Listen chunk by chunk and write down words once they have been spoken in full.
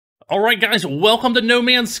Alright guys, welcome to No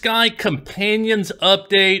Man's Sky Companions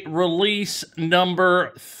Update, release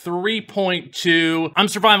number 3.2. I'm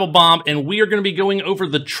TheSurvivalBob, and we are going to be going over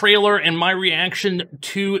the trailer and my reaction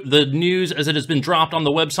to the news as it has been dropped on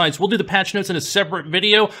the websites. We'll do the patch notes in a separate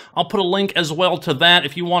video. I'll put a link as well to that.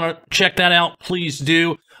 If you want to check that out, please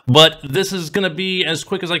do. But this is going to be as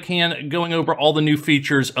quick as I can, going over all the new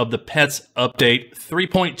features of the Pets Update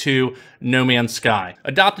 3.2 No Man's Sky.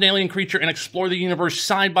 Adopt an alien creature and explore the universe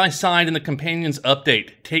side by side in the Companions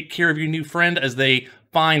Update. Take care of your new friend as they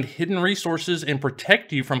find hidden resources and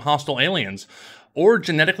protect you from hostile aliens. Or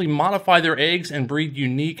genetically modify their eggs and breed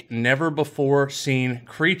unique, never-before-seen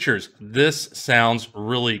creatures. This sounds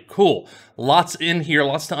really cool. Lots in here,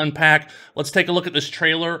 lots to unpack. Let's take a look at this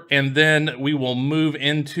trailer, and then we will move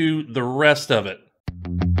into the rest of it.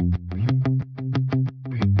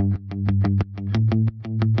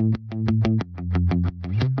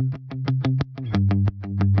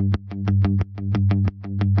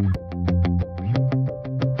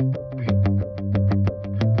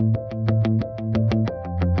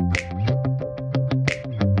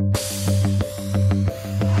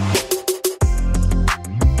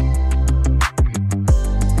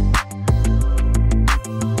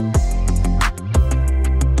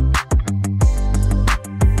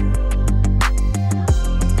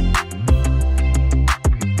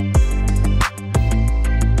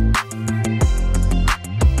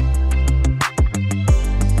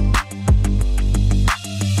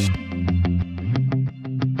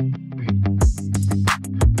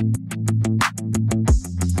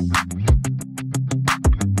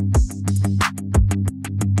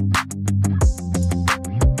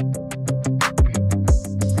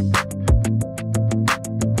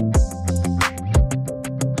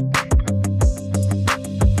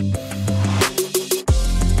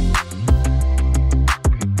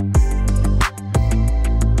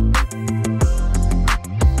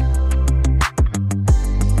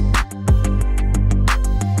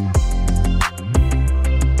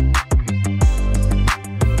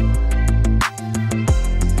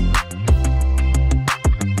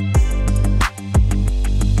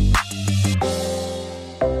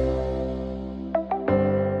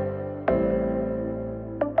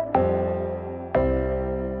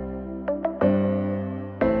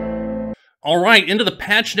 Alright, into the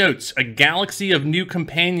patch notes. A galaxy of new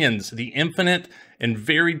companions. The infinite and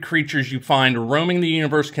varied creatures you find roaming the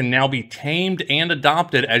universe can now be tamed and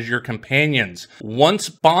adopted as your companions. Once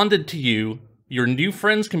bonded to you, your new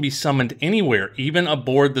friends can be summoned anywhere, even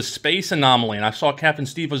aboard the space anomaly. And I saw Captain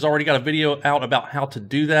Steve has already got a video out about how to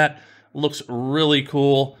do that. Looks really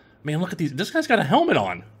cool. Man, look at these. This guy's got a helmet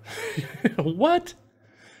on. What?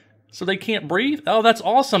 So they can't breathe? Oh, that's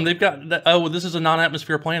awesome. They've got, oh, this is a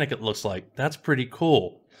non-atmosphere planet, it looks like. That's pretty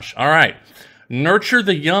cool. All right. Nurture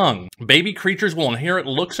the young. Baby creatures will inherit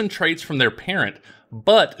looks and traits from their parent,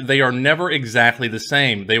 but they are never exactly the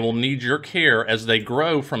same. They will need your care as they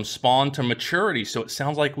grow from spawn to maturity. So it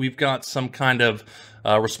sounds like we've got some kind of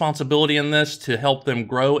responsibility in this to help them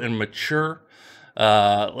grow and mature.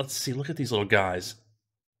 Let's see. Look at these little guys.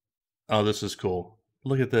 Oh, this is cool.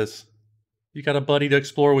 Look at this. You got a buddy to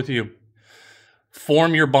explore with you.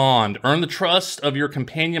 Form your bond. Earn the trust of your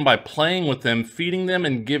companion by playing with them, feeding them,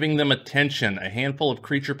 and giving them attention. A handful of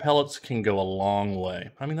creature pellets can go a long way.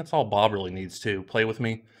 I mean, that's all Bob really needs too. Play with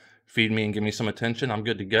me, feed me, and give me some attention. I'm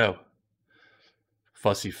good to go.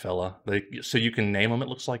 Fussy fella. So you can name them, it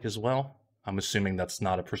looks like, as well. I'm assuming that's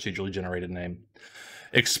not a procedurally generated name.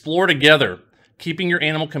 Explore together. Keeping your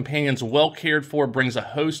animal companions well cared for brings a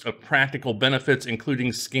host of practical benefits,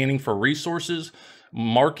 including scanning for resources,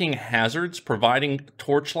 marking hazards, providing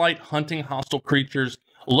torchlight, hunting hostile creatures,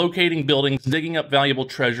 locating buildings, digging up valuable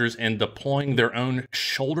treasures, and deploying their own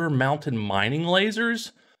shoulder-mounted mining lasers?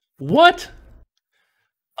 What?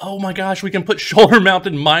 Oh my gosh, we can put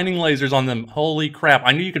shoulder-mounted mining lasers on them. Holy crap.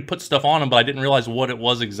 I knew you could put stuff on them, but I didn't realize what it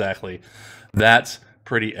was exactly. That's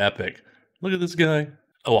pretty epic. Look at this guy.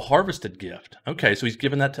 Oh, a harvested gift. Okay, so he's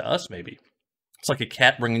giving that to us, maybe. It's like a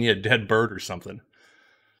cat bringing you a dead bird or something.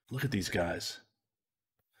 Look at these guys.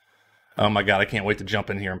 Oh my god, I can't wait to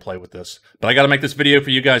jump in here and play with this. But I got to make this video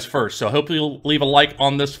for you guys first, so hopefully you'll leave a like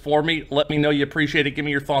on this for me. Let me know you appreciate it. Give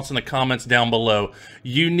me your thoughts in the comments down below.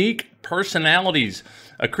 Unique personalities.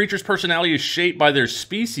 A creature's personality is shaped by their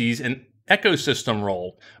species and ecosystem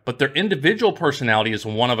role, but their individual personality is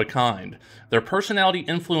one of a kind. Their personality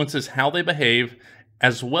influences how they behave,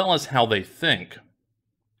 as well as how they think.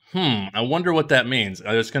 I wonder what that means.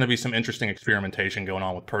 There's going to be some interesting experimentation going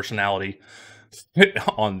on with personality.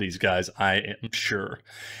 on these guys, I am sure.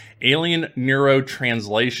 Alien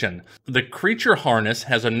neurotranslation. The creature harness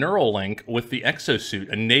has a neural link with the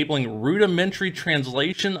exosuit, enabling rudimentary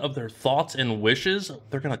translation of their thoughts and wishes.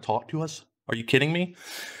 They're going to talk to us? Are you kidding me?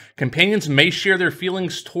 Companions may share their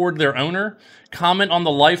feelings toward their owner, comment on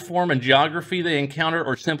the life form and geography they encounter,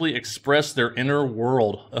 or simply express their inner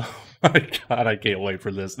world. Oh my God, I can't wait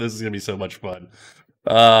for this. This is going to be so much fun.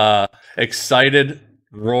 Excited,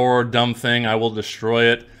 roar, dumb thing, I will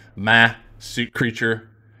destroy it. Meh, suit creature.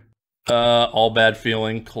 All bad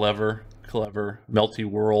feeling, clever, melty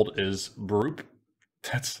world is broop.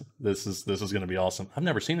 This is going to be awesome. I've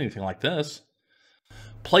never seen anything like this.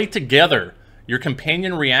 Play together. Your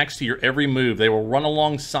companion reacts to your every move. They will run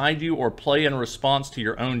alongside you or play in response to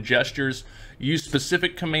your own gestures. Use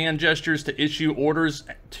specific command gestures to issue orders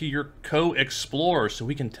to your co-explorer so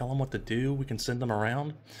we can tell them what to do. We can send them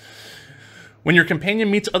around. When your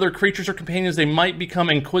companion meets other creatures or companions, they might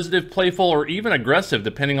become inquisitive, playful, or even aggressive,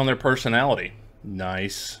 depending on their personality.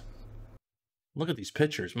 Nice. Look at these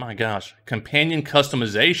pictures. My gosh. Companion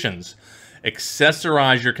customizations.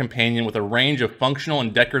 Accessorize your companion with a range of functional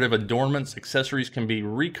and decorative adornments. Accessories can be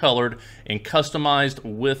recolored and customized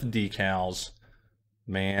with decals.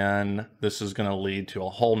 Man, this is going to lead to a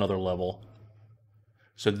whole nother level.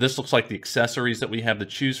 So this looks like the accessories that we have to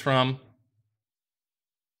choose from.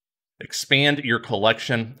 Expand your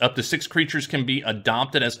collection. Up to 6 creatures can be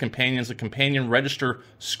adopted as companions. The companion register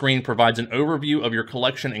screen provides an overview of your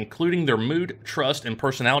collection, including their mood, trust, and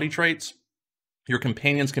personality traits. Your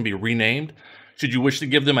companions can be renamed should you wish to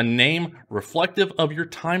give them a name reflective of your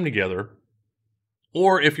time together.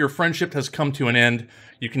 Or if your friendship has come to an end,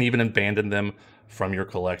 you can even abandon them from your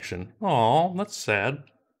collection. Aw, that's sad.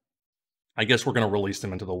 I guess we're going to release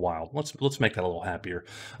them into the wild. Let's make that a little happier.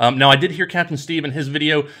 Now, I did hear Captain Steve in his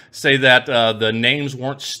video say that the names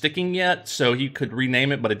weren't sticking yet, so he could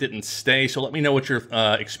rename it, but it didn't stay. So let me know what your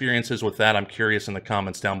experience is with that. I'm curious in the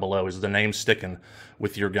comments down below. Is the name sticking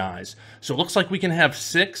with your guys? So it looks like we can have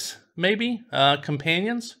 6, maybe,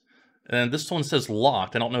 companions. And this one says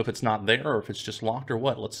locked. I don't know if it's not there or if it's just locked or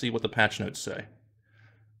what. Let's see what the patch notes say.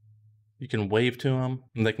 You can wave to them,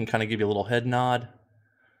 and they can kind of give you a little head nod.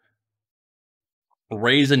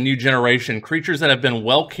 Raise a new generation. Creatures that have been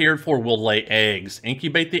well cared for will lay eggs.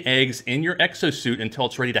 Incubate the eggs in your exosuit until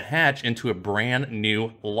it's ready to hatch into a brand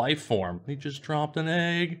new life form. He just dropped an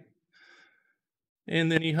egg. And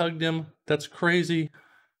then he hugged him. That's crazy.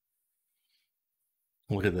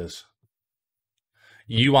 Look at this.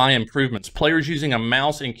 UI improvements. Players using a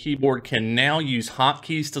mouse and keyboard can now use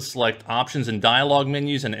hotkeys to select options in dialogue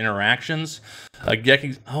menus and interactions.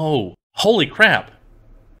 Oh, holy crap.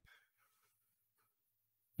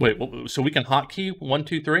 Wait, so we can hotkey 1,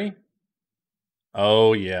 2, 3?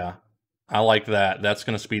 Oh, yeah. I like that. That's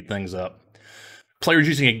going to speed things up. Players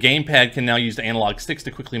using a gamepad can now use the analog sticks to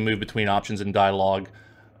quickly move between options in dialogue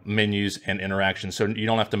menus and interactions, so you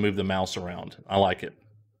don't have to move the mouse around. I like it.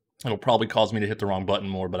 It'll probably cause me to hit the wrong button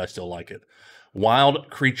more, but I still like it. Wild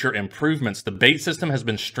creature improvements. The bait system has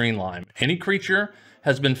been streamlined. Any creature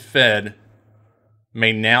has been fed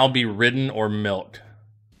may now be ridden or milked.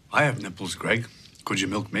 I have nipples, Greg. Could you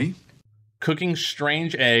milk me? Cooking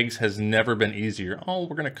strange eggs has never been easier. Oh,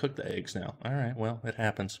 we're going to cook the eggs now. All right, well, it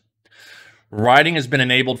happens. Riding has been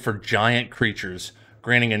enabled for giant creatures,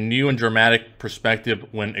 granting a new and dramatic perspective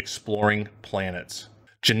when exploring planets.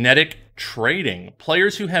 Genetic trading.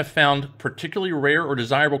 Players who have found particularly rare or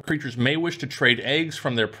desirable creatures may wish to trade eggs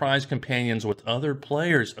from their prized companions with other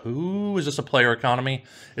players. Ooh, is this a player economy?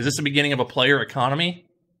 Is this the beginning of a player economy?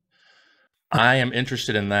 I am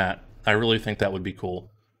interested in that. I really think that would be cool.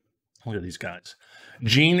 Look at these guys.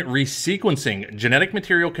 Gene resequencing. Genetic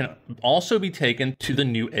material can also be taken to the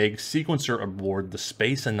new egg sequencer aboard the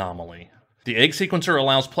Space Anomaly. The egg sequencer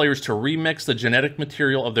allows players to remix the genetic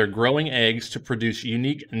material of their growing eggs to produce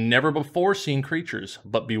unique, never-before-seen creatures.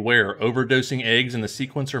 But beware, overdosing eggs in the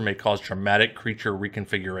sequencer may cause dramatic creature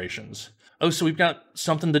reconfigurations. Oh, so we've got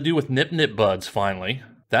something to do with nip-nip buds, finally.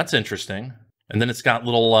 That's interesting. And then it's got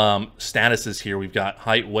little statuses here. We've got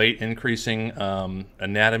height, weight increasing,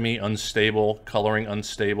 anatomy unstable, coloring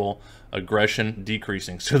unstable, aggression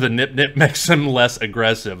decreasing. So the nip-nip makes them less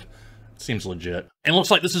aggressive. Seems legit. And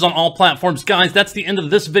looks like this is on all platforms. Guys, that's the end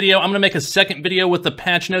of this video. I'm going to make a second video with the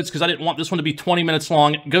patch notes because I didn't want this one to be 20 minutes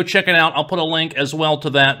long. Go check it out. I'll put a link as well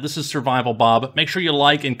to that. This is TheSurvivalBob. Make sure you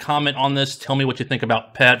like and comment on this. Tell me what you think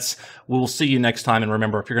about pets. We'll see you next time. And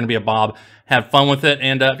remember, if you're going to be a Bob, have fun with it.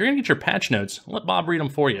 And if you're going to get your patch notes, let Bob read them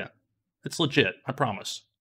for you. It's legit. I promise.